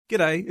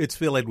G'day, it's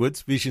Phil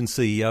Edwards, Vision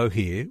CEO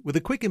here, with a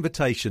quick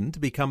invitation to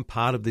become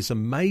part of this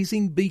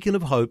amazing beacon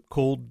of hope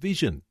called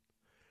Vision.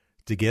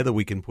 Together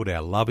we can put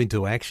our love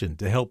into action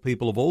to help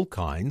people of all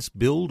kinds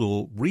build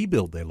or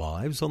rebuild their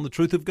lives on the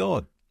truth of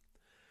God.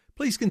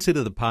 Please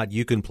consider the part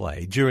you can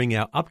play during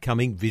our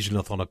upcoming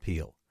Visionathon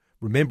appeal,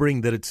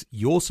 remembering that it's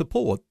your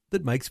support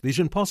that makes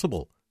Vision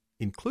possible,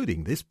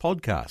 including this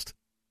podcast.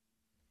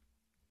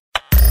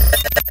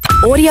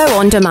 Audio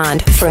on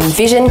demand from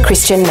Vision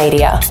Christian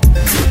Media.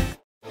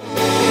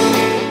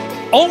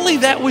 Only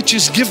that which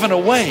is given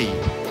away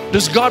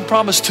does God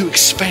promise to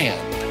expand.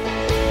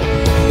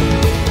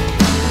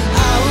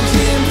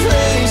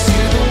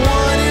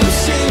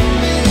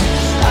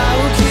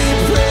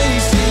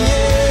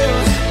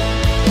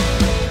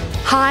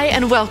 Hi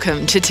and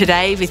welcome to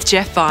Today with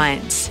Jeff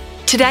Vines.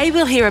 Today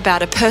we'll hear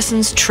about a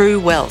person's true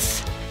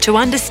wealth. To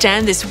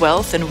understand this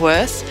wealth and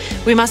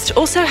worth, we must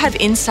also have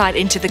insight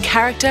into the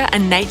character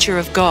and nature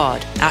of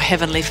God, our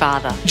Heavenly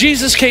Father.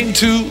 Jesus came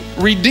to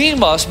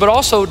redeem us, but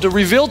also to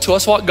reveal to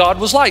us what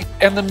God was like.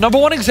 And the number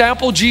one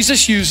example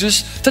Jesus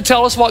uses to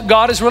tell us what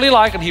God is really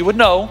like, and he would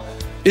know,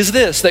 is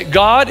this, that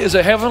God is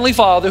a Heavenly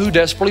Father who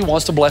desperately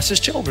wants to bless his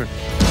children.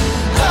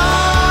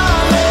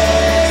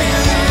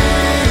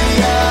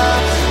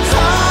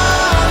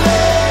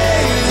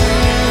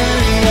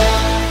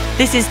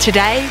 This is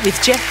Today with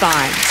Jeff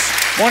Vines.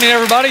 Morning,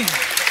 everybody.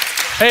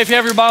 Hey, if you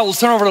have your Bibles,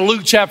 turn over to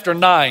Luke chapter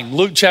 9.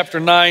 Luke chapter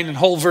 9 and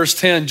hold verse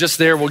 10 just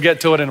there. We'll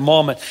get to it in a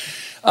moment.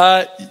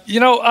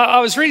 I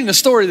was reading a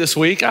story this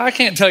week. I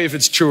can't tell you if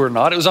it's true or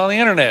not. It was on the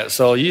internet,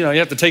 so you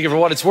have to take it for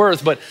what it's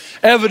worth. But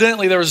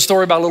evidently there was a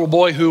story about a little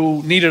boy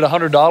who needed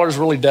 $100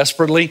 really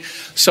desperately.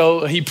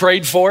 So he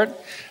prayed for it.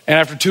 And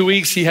after 2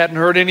 weeks, he hadn't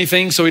heard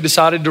anything, so he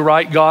decided to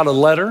write God a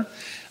letter.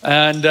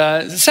 And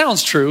it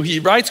sounds true. He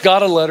writes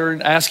God a letter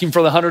and asked him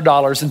for the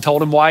 $100 and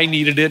told him why he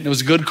needed it, and it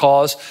was a good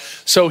cause.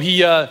 So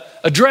he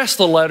addressed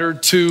the letter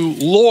to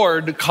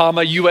Lord,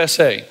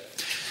 USA,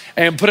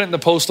 and put it in the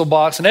postal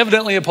box. And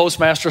evidently a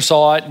postmaster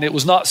saw it, and it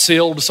was not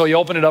sealed. So he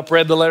opened it up,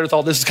 read the letter,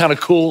 thought this is kind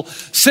of cool,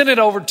 sent it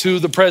over to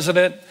the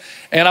president.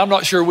 And I'm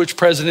not sure which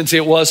presidency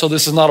it was, so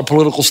this is not a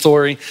political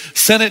story.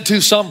 Sent it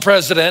to some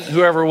president,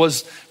 whoever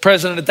was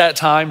president at that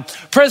time.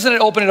 President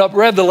opened it up,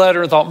 read the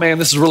letter, and thought, man,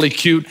 this is really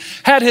cute.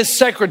 Had his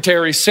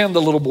secretary send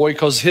the little boy,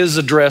 because his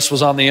address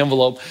was on the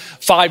envelope,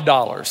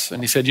 $5.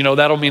 And he said,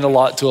 that'll mean a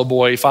lot to a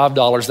boy.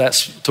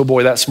 $5, to a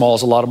boy that small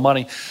is a lot of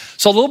money.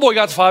 So the little boy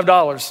got the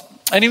 $5,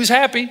 and he was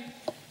happy.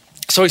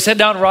 So he sat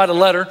down and wrote a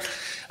letter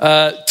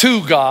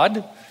to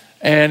God,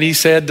 and he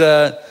said,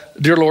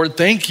 Dear Lord,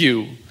 thank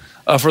you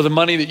for the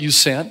money that you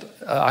sent.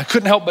 I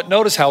couldn't help but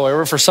notice,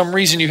 however, for some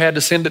reason you had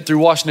to send it through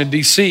Washington,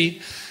 D.C.,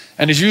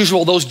 and as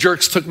usual, those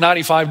jerks took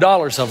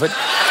 $95 of it.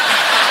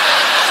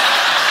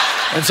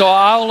 And so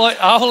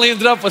I only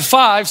ended up with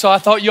 $5, so I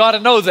thought you ought to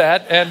know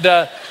that. And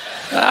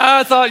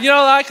I thought,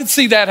 I could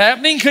see that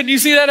happening. Couldn't you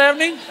see that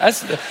happening?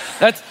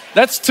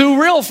 That's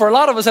too real for a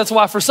lot of us. That's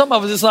why for some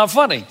of us it's not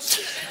funny.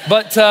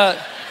 But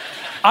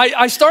I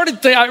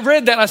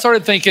read that and I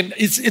started thinking,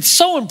 it's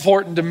so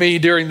important to me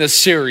during this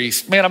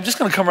series. Man, I'm just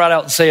going to come right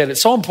out and say it.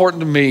 It's so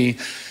important to me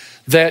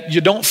that you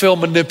don't feel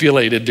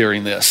manipulated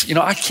during this.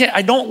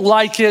 I don't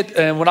like it.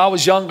 And when I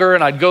was younger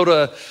and I'd go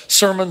to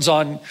sermons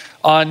on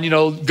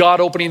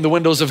God opening the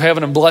windows of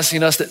heaven and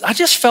blessing us, that I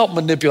just felt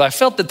manipulated. I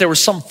felt that there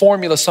was some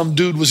formula some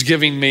dude was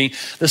giving me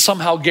that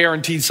somehow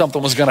guaranteed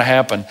something was going to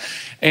happen.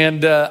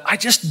 And I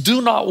just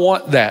do not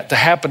want that to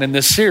happen in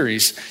this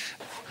series.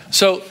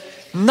 So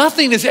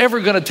nothing is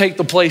ever going to take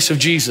the place of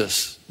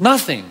Jesus.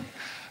 Nothing.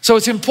 So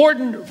it's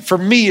important for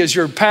me as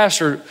your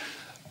pastor,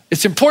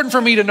 it's important for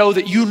me to know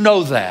that you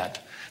know that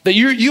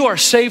you are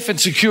safe and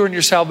secure in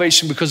your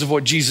salvation because of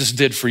what Jesus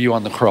did for you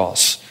on the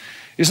cross.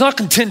 It's not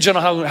contingent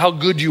on how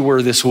good you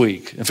were this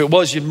week. If it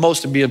was, you'd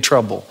most be in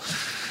trouble.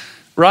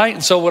 Right?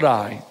 And so would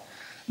I.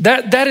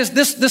 That is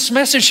this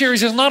message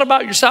series is not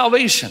about your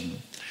salvation.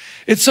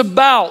 It's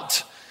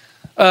about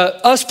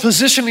us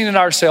positioning in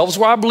ourselves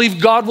where I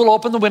believe God will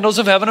open the windows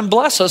of heaven and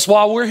bless us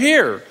while we're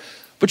here.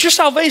 But your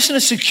salvation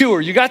is secure.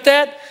 You got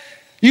that?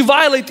 You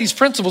violate these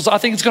principles, I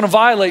think it's going to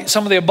violate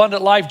some of the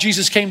abundant life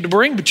Jesus came to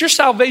bring, but your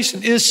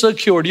salvation is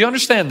secure. Do you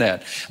understand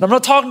that? And I'm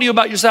not talking to you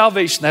about your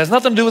salvation. It has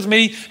nothing to do with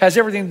me. It has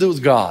everything to do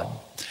with God.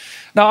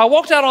 Now, I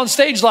walked out on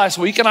stage last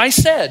week and I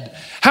said,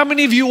 how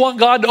many of you want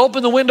God to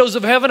open the windows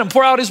of heaven and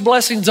pour out his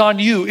blessings on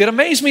you? It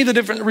amazed me the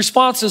different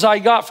responses I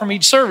got from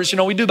each service.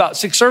 We do about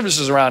 6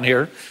 services around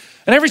here.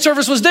 And every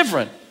service was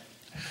different.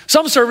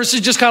 Some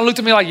services just kind of looked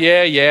at me like,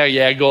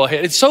 yeah, go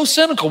ahead. It's so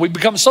cynical. We've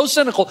become so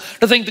cynical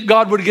to think that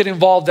God would get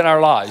involved in our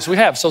lives. We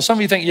have. So some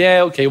of you think,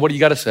 yeah, okay, what do you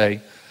got to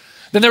say?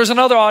 Then there was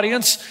another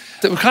audience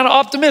that was kind of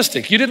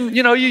optimistic. You didn't,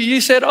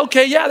 you said,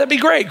 okay, yeah, that'd be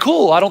great,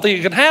 cool. I don't think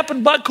it can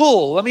happen, but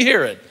cool. Let me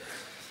hear it.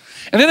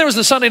 And then there was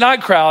the Sunday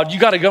night crowd. You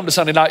got to come to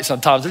Sunday night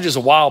sometimes. They're just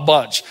a wild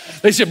bunch.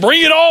 They said,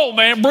 bring it on,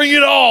 man, bring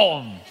it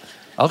on.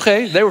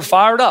 Okay, they were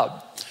fired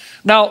up.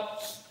 Now,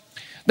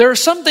 there are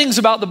some things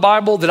about the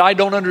Bible that I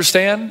don't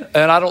understand,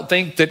 and I don't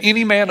think that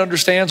any man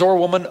understands or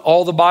woman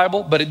all the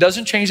Bible, but it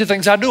doesn't change the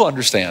things I do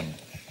understand.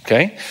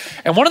 okay?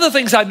 And one of the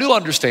things I do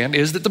understand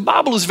is that the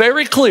Bible is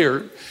very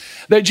clear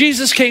that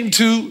Jesus came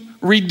to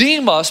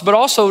redeem us, but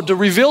also to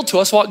reveal to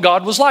us what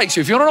God was like.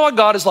 So if you don't know what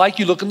God is like,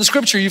 you look in the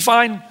scripture, you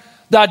find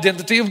the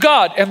identity of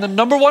God. And the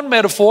number one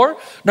metaphor,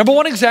 number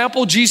one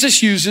example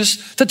Jesus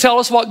uses to tell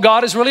us what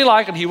God is really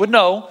like, and he would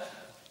know,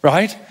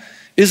 right,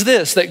 is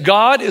this, that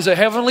God is a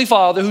heavenly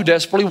Father who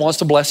desperately wants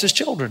to bless his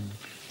children.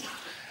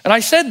 And I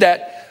said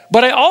that,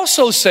 but I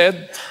also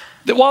said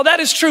that while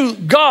that is true,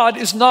 God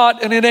is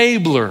not an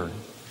enabler.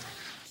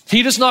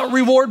 He does not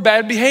reward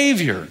bad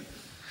behavior.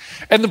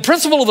 And the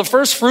principle of the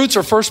first fruits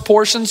or first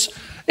portions,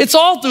 it's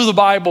all through the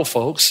Bible,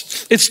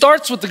 folks. It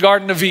starts with the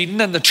Garden of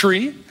Eden and the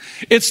tree.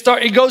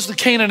 It goes to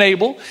Cain and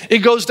Abel. It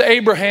goes to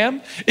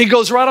Abraham. It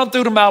goes right on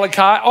through to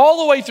Malachi,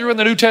 all the way through in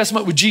the New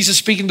Testament with Jesus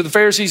speaking to the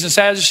Pharisees and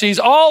Sadducees,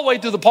 all the way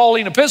through the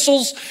Pauline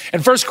epistles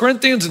and 1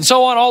 Corinthians and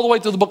so on, all the way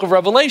through the book of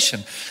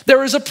Revelation.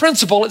 There is a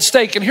principle at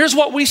stake. And here's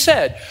what we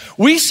said.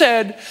 We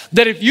said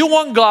that if you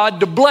want God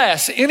to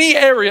bless any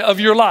area of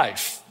your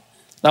life,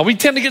 now, we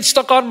tend to get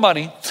stuck on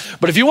money,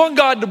 but if you want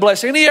God to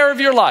bless any area of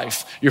your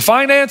life, your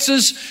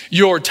finances,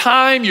 your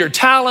time, your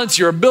talents,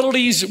 your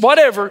abilities,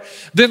 whatever,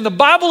 then the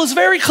Bible is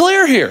very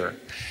clear here.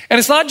 And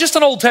it's not just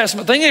an Old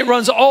Testament thing. It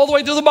runs all the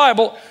way through the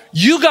Bible.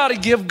 You got to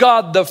give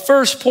God the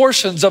first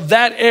portions of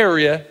that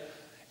area.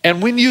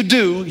 And when you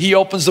do, he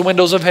opens the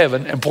windows of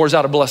heaven and pours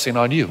out a blessing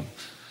on you.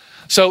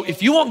 So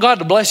if you want God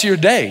to bless your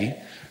day,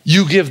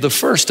 you give the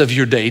first of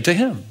your day to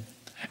him,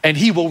 and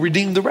he will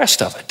redeem the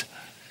rest of it.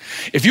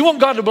 If you want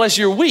God to bless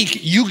your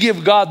week, you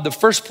give God the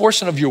first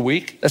portion of your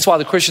week. That's why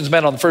the Christians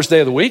met on the first day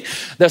of the week.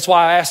 That's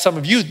why I asked some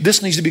of you,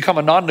 this needs to become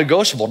a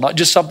non-negotiable, not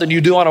just something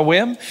you do on a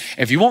whim.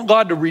 If you want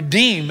God to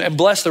redeem and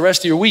bless the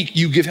rest of your week,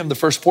 you give him the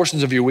first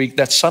portions of your week.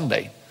 That's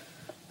Sunday.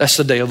 That's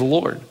the day of the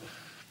Lord.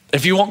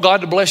 If you want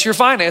God to bless your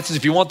finances,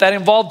 if you want that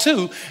involved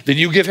too, then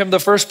you give him the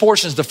first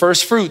portions, the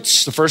first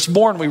fruits, the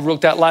firstborn we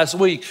looked at last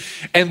week.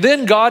 And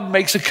then God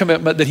makes a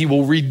commitment that he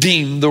will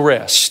redeem the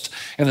rest.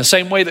 In the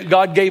same way that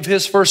God gave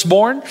his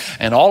firstborn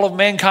and all of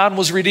mankind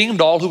was redeemed,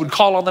 all who would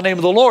call on the name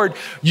of the Lord,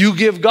 you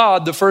give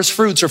God the first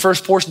fruits or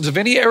first portions of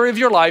any area of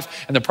your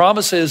life. And the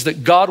promise is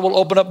that God will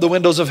open up the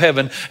windows of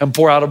heaven and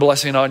pour out a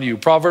blessing on you.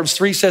 Proverbs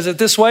 3 says it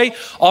this way: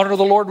 honor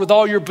the Lord with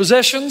all your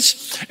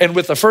possessions and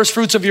with the first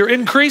fruits of your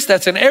increase.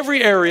 That's in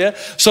every area,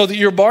 so that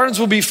your barns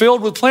will be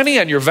filled with plenty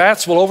and your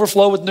vats will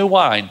overflow with new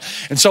wine.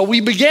 And so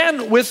we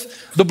began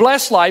with the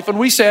blessed life, and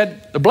we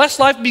said the blessed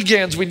life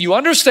begins when you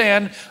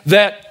understand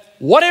that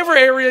whatever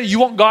area you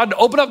want God to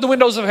open up the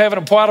windows of heaven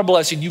and pour out a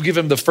blessing, you give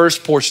him the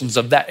first portions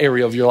of that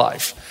area of your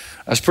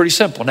life. That's pretty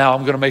simple. Now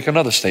I'm going to make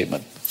another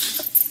statement.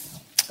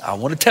 I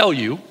want to tell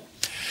you,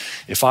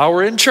 if I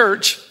were in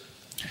church,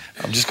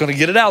 I'm just going to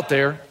get it out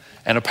there,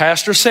 and a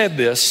pastor said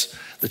this,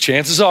 the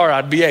chances are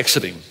I'd be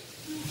exiting.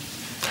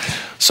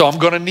 So I'm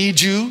going to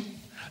need you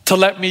to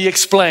let me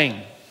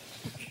explain.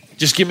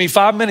 Just give me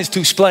 5 minutes to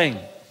explain,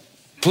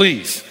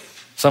 please.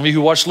 Some of you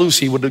who watched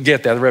Lucy would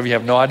get that. The rest of you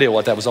have no idea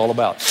what that was all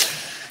about.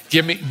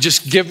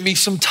 Just give me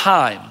some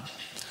time.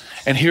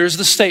 And here's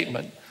the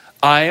statement.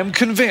 I am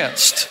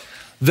convinced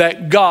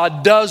that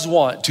God does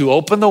want to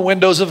open the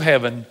windows of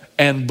heaven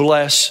and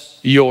bless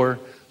your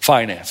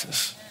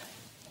finances.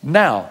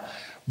 Now,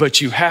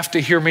 but you have to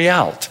hear me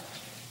out.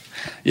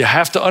 You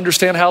have to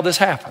understand how this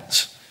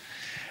happens.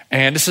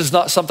 And this is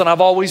not something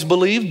I've always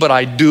believed, but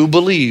I do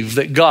believe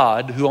that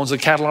God, who owns the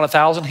cattle on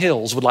 1,000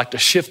 hills, would like to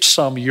shift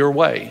some your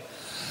way.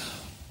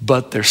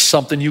 But there's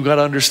something you got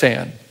to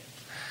understand.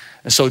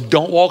 And so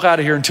don't walk out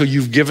of here until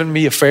you've given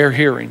me a fair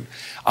hearing.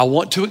 I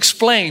want to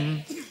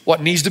explain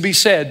what needs to be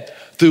said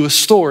through a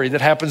story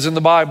that happens in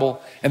the Bible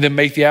and then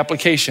make the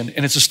application.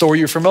 And it's a story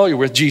you're familiar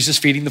with, Jesus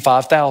feeding the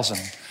 5,000.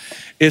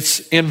 It's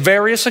in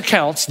various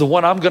accounts. The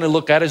one I'm going to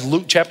look at is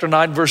Luke chapter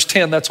 9, verse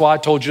 10. That's why I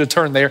told you to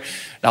turn there.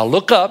 Now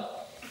look up.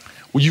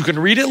 Well, you can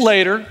read it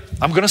later.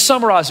 I'm going to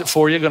summarize it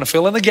for you. I'm going to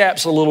fill in the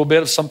gaps a little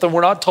bit of something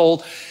we're not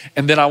told.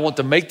 And then I want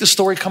to make the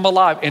story come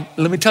alive. And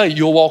let me tell you,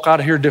 you'll walk out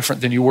of here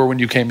different than you were when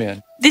you came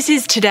in. This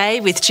is Today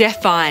with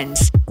Jeff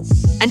Vines.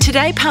 And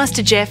today,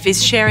 Pastor Jeff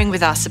is sharing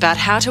with us about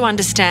how to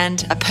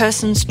understand a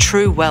person's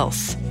true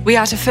wealth. We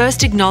are to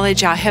first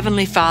acknowledge our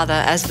Heavenly Father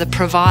as the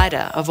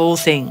provider of all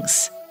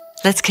things.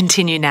 Let's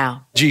continue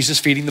now. Jesus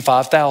feeding the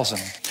 5,000.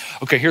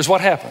 Okay, here's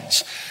what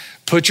happens.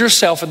 Put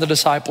yourself in the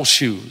disciples'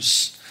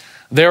 shoes.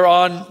 They're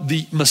on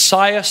the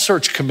Messiah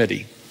search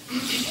committee.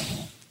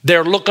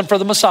 They're looking for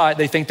the Messiah.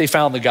 They think they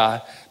found the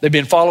guy. They've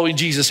been following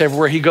Jesus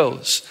everywhere he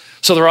goes.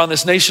 So they're on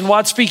this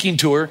nationwide speaking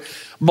tour.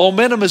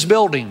 Momentum is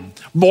building.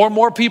 More and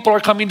more people are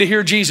coming to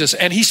hear Jesus.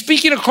 And he's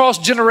speaking across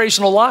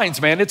generational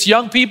lines, man. It's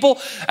young people,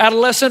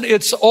 adolescent,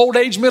 it's old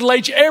age, middle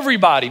age,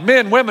 everybody,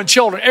 men, women,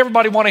 children,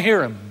 everybody want to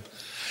hear him.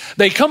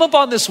 They come up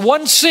on this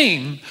one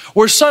scene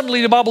where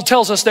suddenly the Bible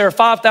tells us there are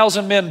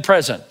 5,000 men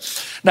present.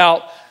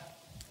 Now,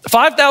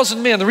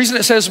 5,000 men, the reason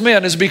it says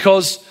men is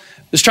because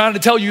is trying to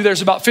tell you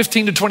there's about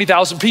 15 to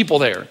 20,000 people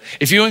there.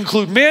 If you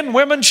include men,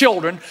 women,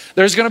 children,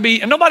 there's going to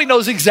be, and nobody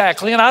knows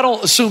exactly, and I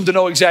don't assume to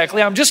know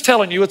exactly. I'm just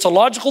telling you it's a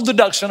logical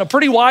deduction, a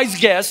pretty wise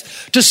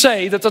guess to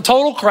say that the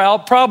total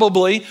crowd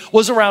probably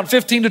was around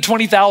 15 to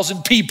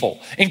 20,000 people,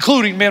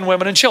 including men,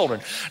 women, and children.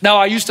 Now,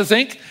 I used to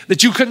think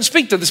that you couldn't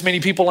speak to this many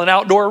people in an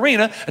outdoor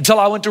arena until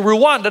I went to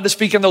Rwanda to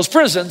speak in those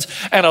prisons,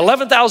 and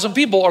 11,000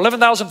 people or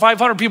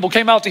 11,500 people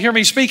came out to hear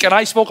me speak, and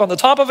I spoke on the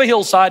top of a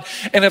hillside,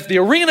 and if the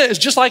arena is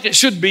just like it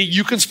should be,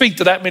 you can speak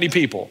to that many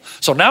people.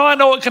 So now I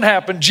know it can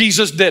happen.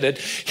 Jesus did it.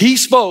 He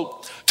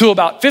spoke to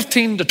about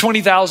 15 to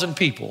 20,000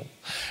 people.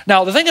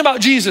 Now, the thing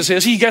about Jesus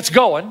is he gets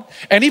going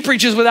and he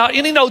preaches without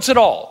any notes at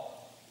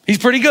all. He's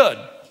pretty good.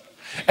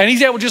 And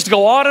he's able just to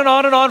go on and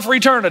on and on for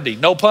eternity.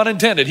 No pun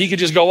intended. He could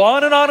just go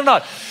on and on and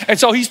on. And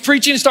so he's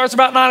preaching, starts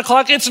about 9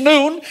 o'clock. It's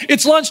noon.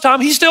 It's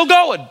lunchtime. He's still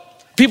going.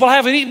 People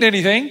haven't eaten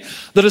anything.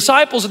 The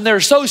disciples and their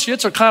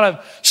associates are kind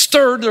of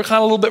stirred. They're kind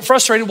of a little bit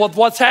frustrated with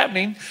what's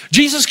happening.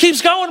 Jesus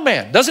keeps going,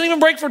 man. Doesn't even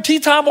break for tea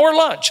time or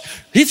lunch.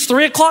 It's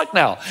 3 o'clock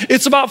now.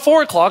 It's about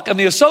 4 o'clock, and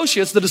the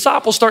associates, the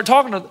disciples, start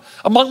talking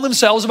among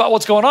themselves about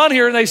what's going on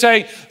here, and they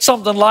say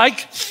something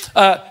like,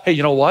 hey,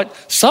 you know what?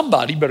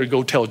 Somebody better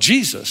go tell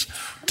Jesus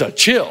to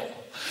chill,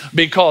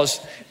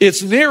 because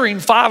it's nearing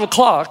 5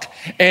 o'clock,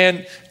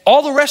 and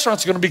all the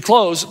restaurants are going to be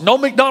closed. No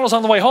McDonald's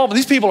on the way home. And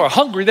these people are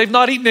hungry. They've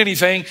not eaten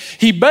anything.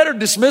 He better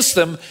dismiss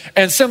them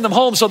and send them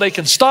home so they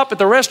can stop at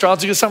the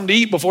restaurants and get something to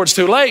eat before it's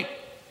too late.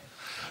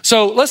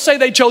 So let's say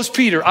they chose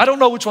Peter. I don't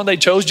know which one they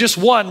chose. Just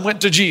one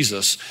went to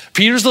Jesus.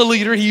 Peter's the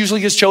leader. He usually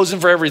gets chosen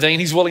for everything.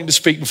 He's willing to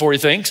speak before he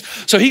thinks.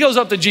 So he goes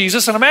up to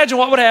Jesus, and imagine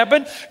what would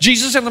happen.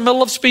 Jesus in the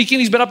middle of speaking.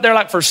 He's been up there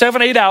like for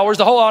 7-8 hours.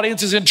 The whole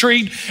audience is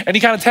intrigued, and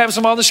he kind of taps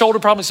him on the shoulder,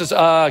 probably says,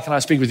 can I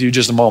speak with you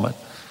just a moment?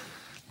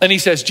 And he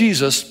says,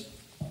 Jesus,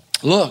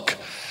 look,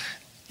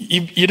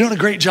 you're doing a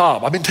great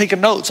job. I've been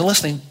taking notes and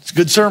listening. It's a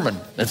good sermon.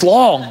 It's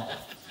long.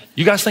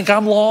 You guys think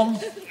I'm long?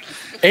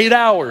 8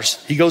 hours.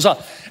 He goes on.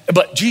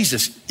 But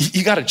Jesus,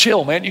 you got to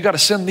chill, man. You got to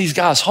send these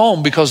guys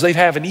home because they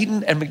haven't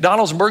eaten, and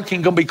McDonald's and Burger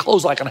King going to be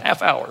closed like in a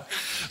half hour.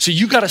 So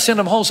you got to send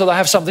them home so they'll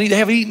have something to eat. They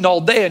haven't eaten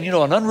all day, and you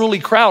know, an unruly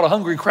crowd, a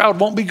hungry crowd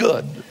won't be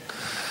good.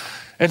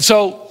 And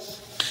so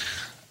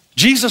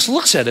Jesus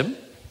looks at him,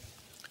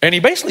 and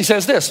he basically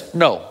says this,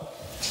 no,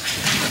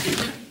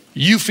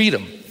 you feed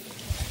them.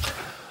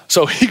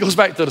 So he goes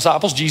back to the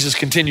disciples. Jesus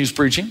continues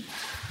preaching.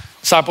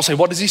 Disciples say,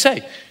 what does he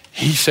say?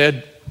 He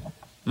said,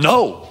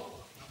 no,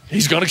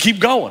 he's going to keep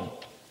going.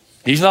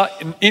 He's not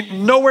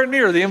nowhere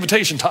near the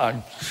invitation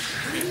time.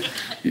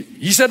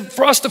 He said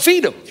for us to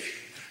feed him.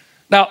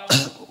 Now,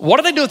 what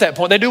do they do at that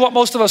point? They do what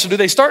most of us do.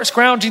 They start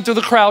scrounging through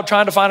the crowd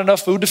trying to find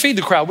enough food to feed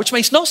the crowd, which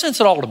makes no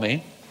sense at all to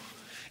me.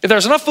 If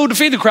there's enough food to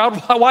feed the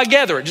crowd, why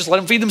gather it? Just let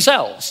them feed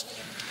themselves.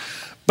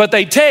 But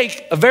they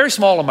take a very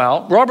small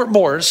amount. Robert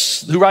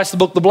Morris, who writes the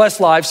book The Blessed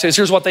Life, says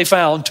here's what they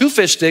found: 2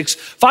 fish sticks,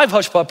 5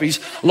 hush puppies,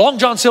 Long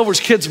John Silver's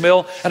kids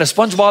meal, and a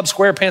SpongeBob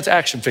SquarePants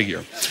action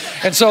figure.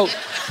 And so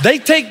they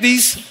take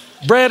these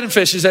bread and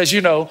fishes, as you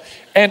know,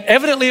 and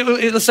evidently,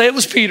 let's say it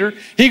was Peter.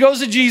 He goes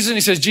to Jesus and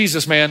he says,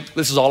 Jesus, man,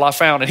 this is all I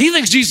found. And he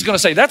thinks Jesus is going to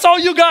say, that's all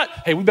you got?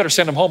 Hey, we better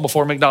send him home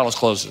before McDonald's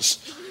closes.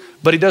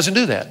 But he doesn't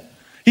do that.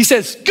 He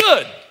says,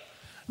 good.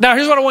 Now,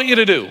 here's what I want you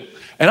to do.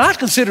 And I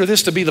consider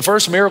this to be the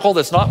first miracle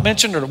that's not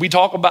mentioned or that we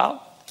talk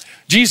about.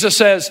 Jesus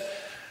says,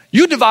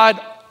 you divide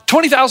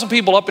 20,000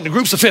 people up into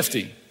groups of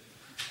 50.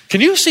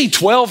 Can you see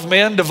 12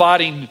 men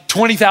dividing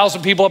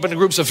 20,000 people up into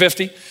groups of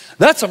 50?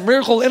 That's a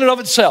miracle in and of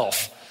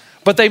itself.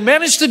 But they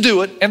managed to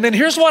do it. And then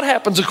here's what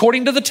happens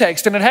according to the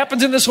text. And it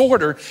happens in this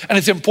order. And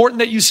it's important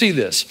that you see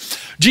this.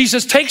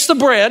 Jesus takes the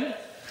bread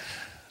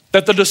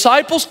that the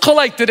disciples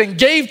collected and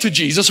gave to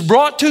Jesus,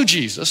 brought to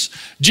Jesus.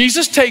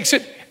 Jesus takes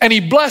it and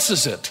he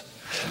blesses it.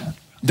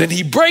 Then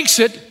he breaks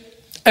it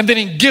and then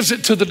he gives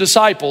it to the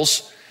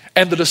disciples,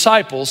 and the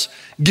disciples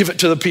give it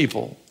to the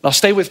people. Now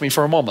stay with me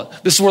for a moment.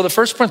 This is where the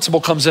first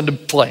principle comes into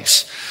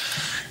place.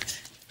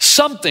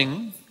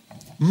 Something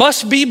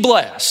must be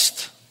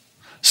blessed.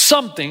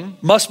 Something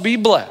must be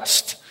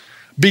blessed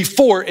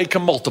before it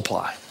can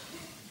multiply.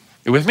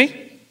 You with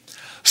me?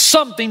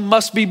 Something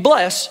must be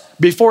blessed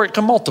before it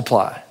can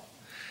multiply.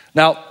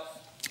 Now,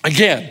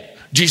 again,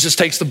 Jesus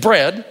takes the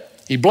bread,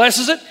 he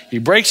blesses it, he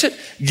breaks it,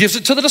 gives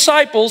it to the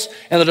disciples,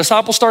 and the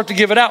disciples start to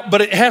give it out,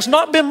 but it has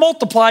not been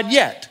multiplied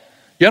yet.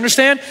 You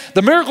understand?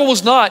 The miracle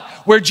was not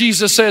where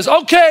Jesus says,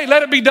 okay,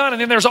 let it be done,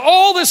 and then there's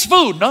all this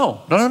food.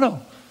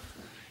 No.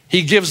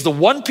 He gives the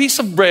one piece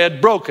of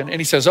bread broken, and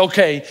he says,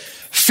 okay,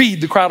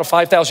 feed the crowd of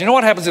 5,000. You know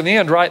what happens in the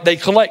end, right? They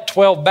collect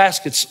 12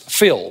 baskets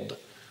filled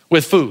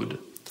with food.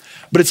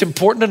 But it's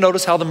important to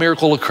notice how the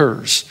miracle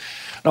occurs.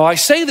 Now, I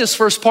say this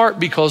first part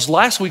because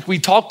last week we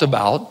talked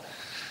about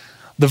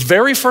the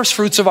very first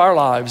fruits of our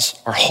lives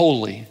are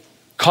holy,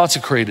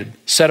 consecrated,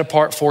 set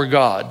apart for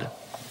God.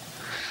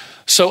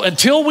 So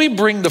until we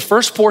bring the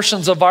first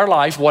portions of our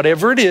life,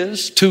 whatever it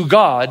is, to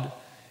God,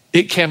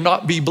 it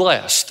cannot be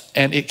blessed,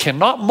 and it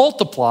cannot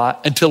multiply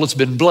until it's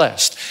been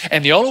blessed.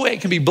 And the only way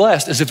it can be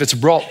blessed is if it's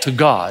brought to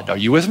God. Are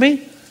you with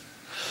me?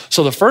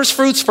 So the first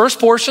fruits, first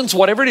portions,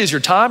 whatever it is, your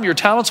time, your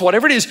talents,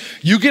 whatever it is,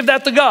 you give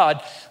that to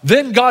God.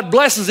 Then God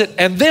blesses it,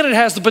 and then it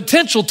has the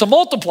potential to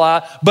multiply,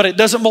 but it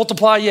doesn't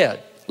multiply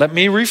yet. Let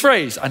me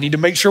rephrase. I need to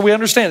make sure we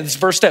understand this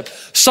first step.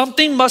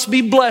 Something must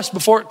be blessed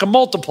before it can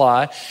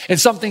multiply, and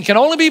something can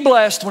only be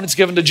blessed when it's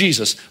given to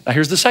Jesus. Now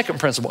here's the second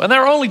principle, and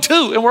there are only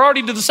two, and we're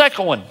already to the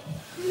second one.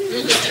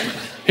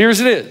 Here's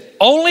it is.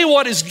 Only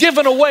what is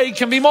given away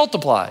can be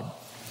multiplied.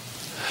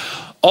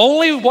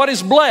 Only what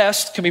is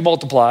blessed can be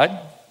multiplied.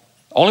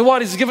 Only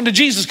what is given to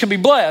Jesus can be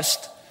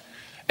blessed,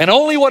 and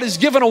only what is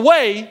given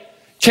away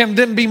can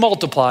then be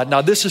multiplied.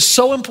 Now, this is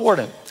so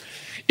important.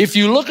 If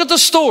you look at the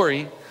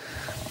story,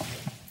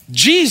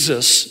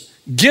 Jesus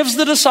gives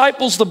the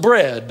disciples the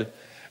bread,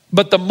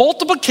 but the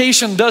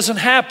multiplication doesn't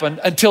happen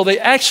until they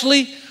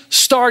actually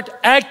start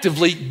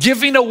actively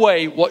giving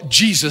away what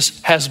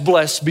Jesus has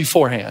blessed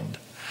beforehand.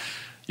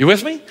 You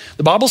with me?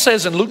 The Bible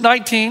says in Luke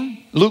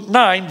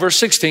 9, verse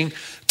 16,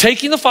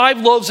 taking the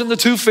 5 loaves and the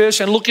 2 fish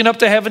and looking up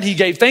to heaven, he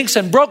gave thanks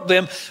and broke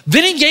them.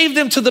 Then he gave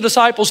them to the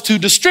disciples to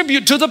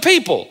distribute to the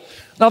people.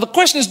 Now the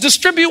question is,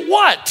 distribute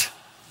what?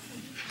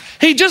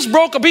 He just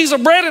broke a piece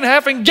of bread in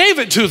half and gave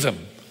it to them.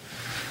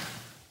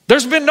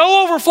 There's been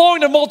no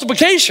overflowing of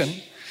multiplication.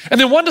 And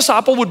then one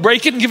disciple would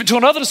break it and give it to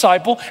another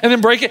disciple and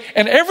then break it.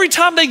 And every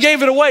time they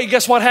gave it away,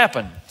 guess what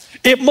happened?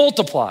 It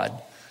multiplied.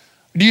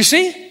 Do you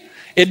see?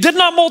 It did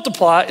not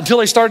multiply until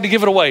they started to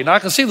give it away. Now I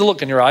can see the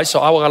look in your eyes, so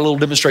I got a little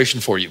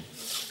demonstration for you.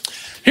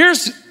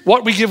 Here's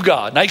what we give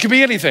God. Now it could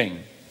be anything.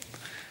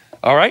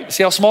 All right,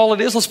 see how small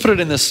it is? Let's put it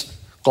in this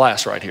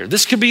glass right here.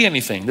 This could be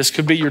anything. This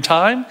could be your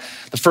time,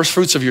 the first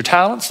fruits of your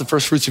talents, the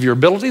first fruits of your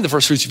ability, the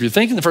first fruits of your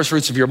thinking, the first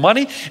fruits of your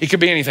money. It could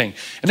be anything.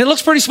 And it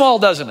looks pretty small,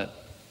 doesn't it?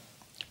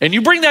 And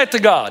you bring that to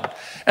God,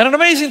 and an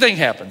amazing thing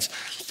happens.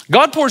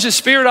 God pours his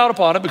Spirit out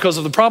upon it because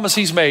of the promise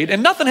he's made,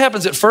 and nothing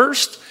happens at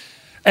first,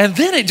 and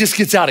then it just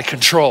gets out of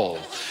control.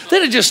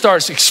 Then it just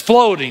starts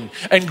exploding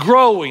and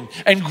growing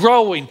and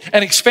growing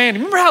and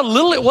expanding. Remember how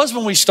little it was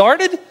when we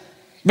started?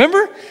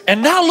 Remember?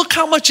 And now look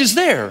how much is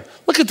there.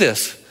 Look at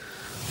this.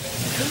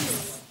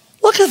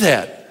 Look at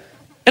that.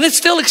 And it's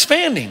still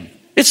expanding.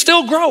 It's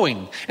still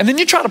growing. And then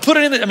you try to put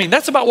it in,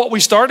 that's about what we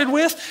started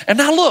with. And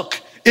now look,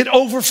 it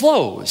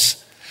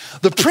overflows.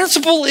 The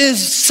principle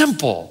is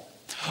simple.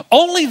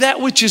 Only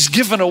that which is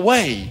given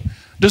away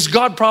does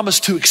God promise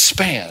to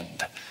expand.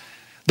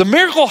 The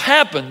miracle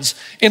happens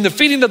in the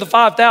feeding of the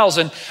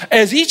 5,000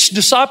 as each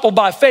disciple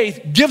by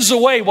faith gives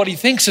away what he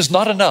thinks is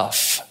not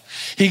enough.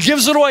 He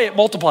gives it away, it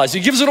multiplies. He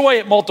gives it away,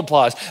 it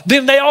multiplies.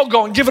 Then they all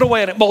go and give it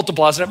away and it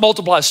multiplies and it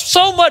multiplies.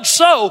 So much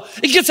so,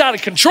 it gets out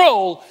of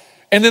control.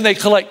 And then they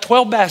collect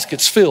 12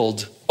 baskets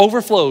filled,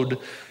 overflowed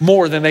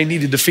more than they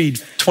needed to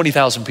feed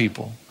 20,000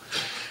 people.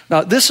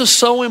 Now, this is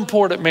so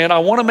important, man. I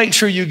want to make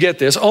sure you get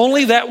this.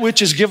 Only that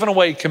which is given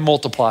away can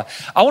multiply.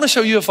 I want to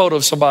show you a photo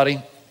of somebody.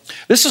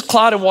 This is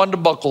Clyde and Wanda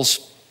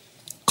Buckles.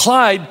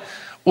 Clyde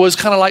was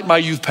kind of like my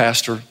youth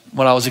pastor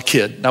when I was a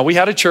kid. Now, we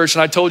had a church,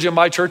 and I told you in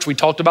my church, we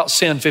talked about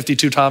sin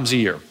 52 times a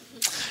year.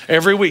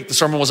 Every week, the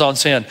sermon was on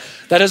sin.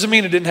 That doesn't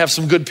mean it didn't have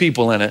some good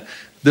people in it.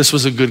 This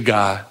was a good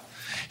guy.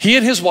 He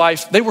and his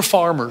wife, they were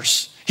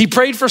farmers. He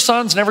prayed for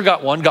sons, never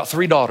got one, got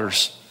 3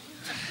 daughters.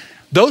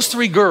 Those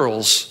 3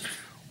 girls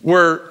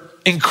were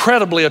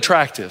incredibly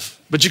attractive,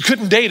 but you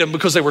couldn't date them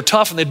because they were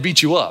tough and they'd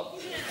beat you up.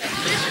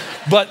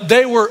 But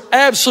they were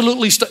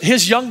absolutely,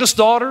 his youngest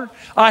daughter,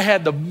 I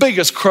had the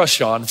biggest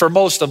crush on for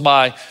most of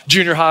my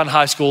junior high and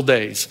high school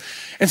days.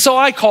 And so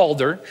I called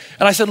her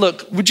and I said,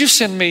 look, would you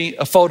send me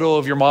a photo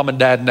of your mom and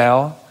dad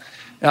now?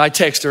 And I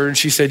texted her and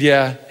she said,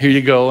 yeah, here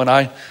you go. And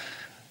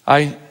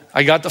I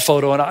got the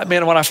photo and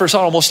when I first saw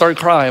it, I almost started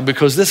crying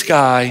because this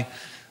guy,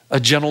 a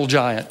gentle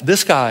giant,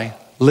 this guy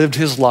lived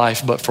his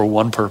life but for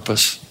one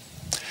purpose,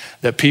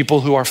 that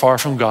people who are far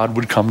from God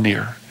would come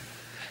near.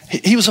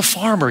 He was a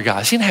farmer,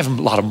 guys. He didn't have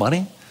a lot of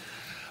money,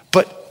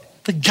 but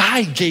the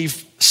guy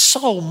gave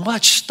so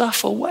much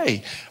stuff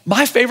away.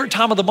 My favorite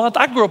time of the month,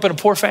 I grew up in a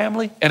poor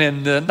family, and in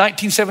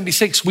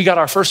 1976, we got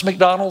our first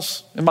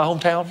McDonald's in my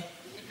hometown,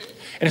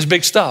 and it's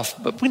big stuff,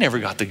 but we never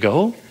got to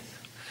go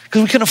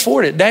because we couldn't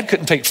afford it. Dad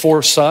couldn't take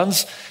 4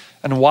 sons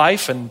and a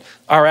wife and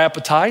our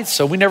appetites,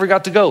 so we never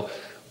got to go.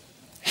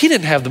 He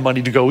didn't have the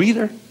money to go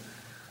either,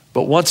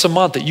 but once a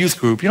month at youth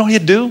group, you know what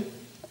he'd do?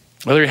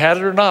 Whether he had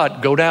it or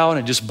not, go down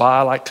and just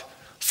buy like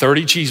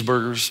 30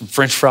 cheeseburgers, some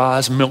French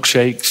fries, and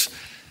milkshakes.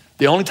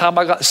 The only time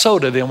I got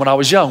soda then when I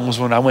was young was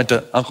when I went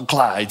to Uncle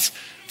Clyde's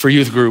for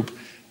youth group.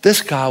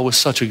 This guy was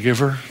such a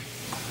giver.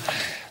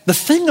 The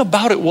thing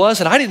about it was,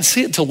 and I didn't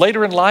see it till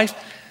later in life,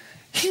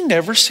 he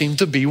never seemed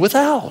to be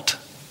without.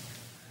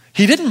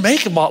 He didn't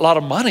make a lot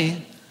of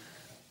money,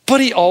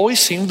 but he always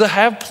seemed to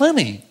have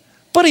plenty.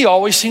 But he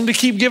always seemed to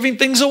keep giving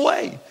things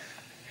away.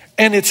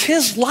 And it's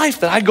his life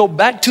that I go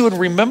back to and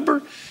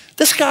remember.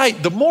 This guy,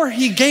 the more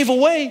he gave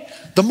away,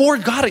 the more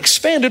God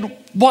expanded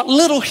what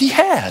little he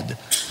had.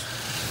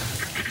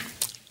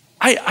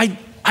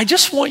 I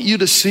just want you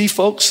to see,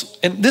 folks,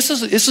 and this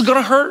is going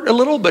to hurt a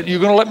little, but you're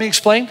going to let me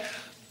explain.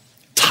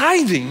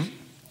 Tithing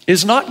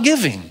is not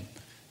giving,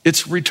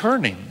 it's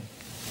returning.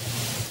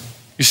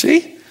 You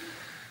see?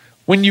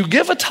 When you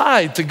give a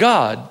tithe to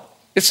God,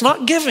 it's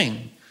not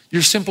giving.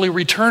 You're simply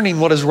returning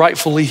what is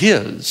rightfully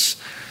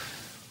His.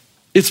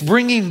 It's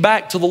bringing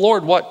back to the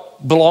Lord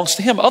what belongs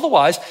to Him.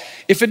 Otherwise,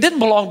 if it didn't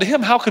belong to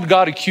Him, how could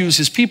God accuse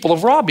His people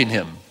of robbing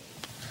Him?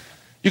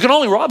 You can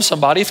only rob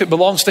somebody if it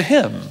belongs to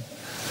Him.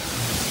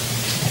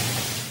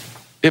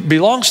 It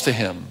belongs to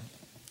Him.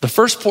 The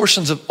first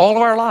portions of all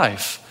of our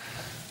life,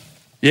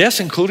 yes,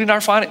 including our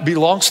finance,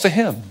 belongs to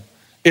Him.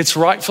 It's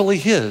rightfully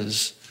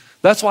His.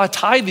 That's why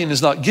tithing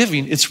is not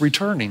giving, it's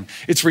returning.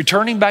 It's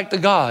returning back to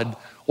God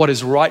what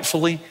is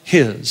rightfully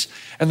His.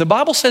 And the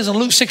Bible says in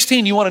Luke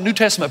 16, you want a New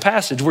Testament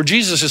passage where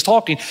Jesus is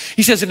talking.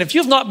 He says, and if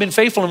you've not been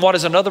faithful in what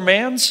is another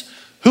man's,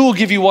 who will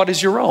give you what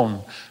is your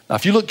own? Now,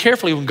 if you look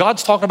carefully, when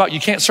God's talking about you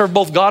can't serve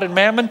both God and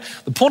mammon,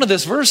 the point of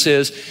this verse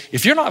is,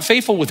 if you're not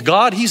faithful with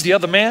God, He's the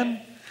other man.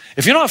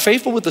 If you're not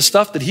faithful with the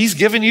stuff that He's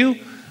given you,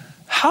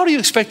 how do you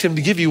expect Him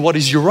to give you what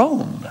is your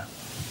own?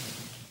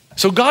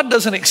 So God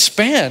doesn't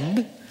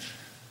expand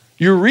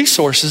your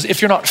resources if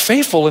you're not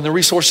faithful in the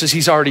resources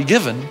He's already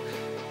given.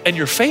 And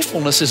your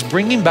faithfulness is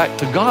bringing back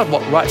to God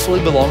what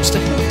rightfully belongs to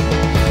Him.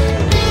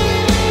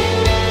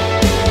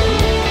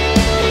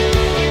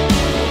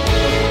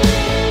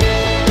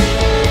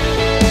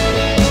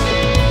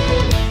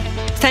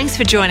 Thanks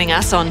for joining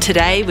us on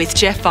Today with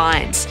Jeff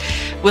Vines.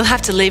 We'll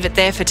have to leave it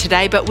there for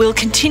today, but we'll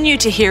continue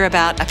to hear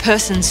about a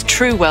person's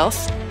true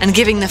wealth and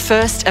giving the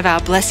first of our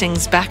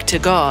blessings back to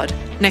God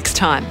next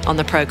time on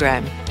the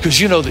program. Because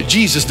you know that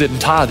Jesus didn't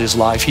tithe His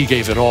life, He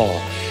gave it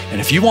all.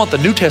 And if you want the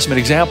New Testament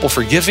example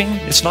for giving,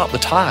 it's not the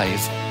tithe,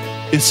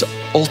 it's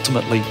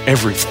ultimately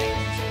everything.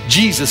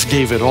 Jesus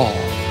gave it all.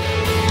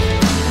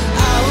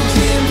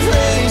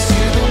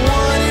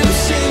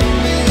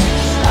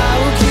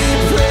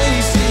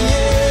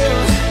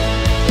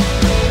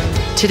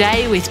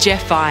 Today with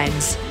Jeff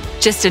Vines.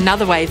 Just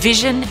another way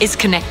Vision is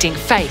connecting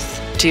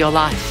faith to your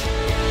life.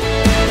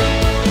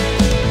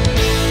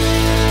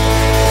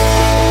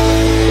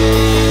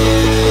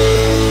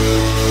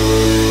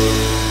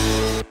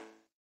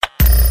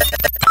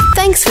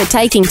 Thanks for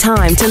taking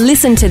time to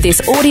listen to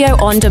this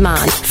audio on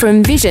demand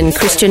from Vision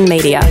Christian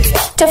Media.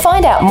 To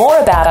find out more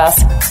about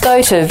us, go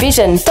to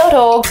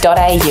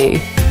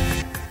vision.org.au.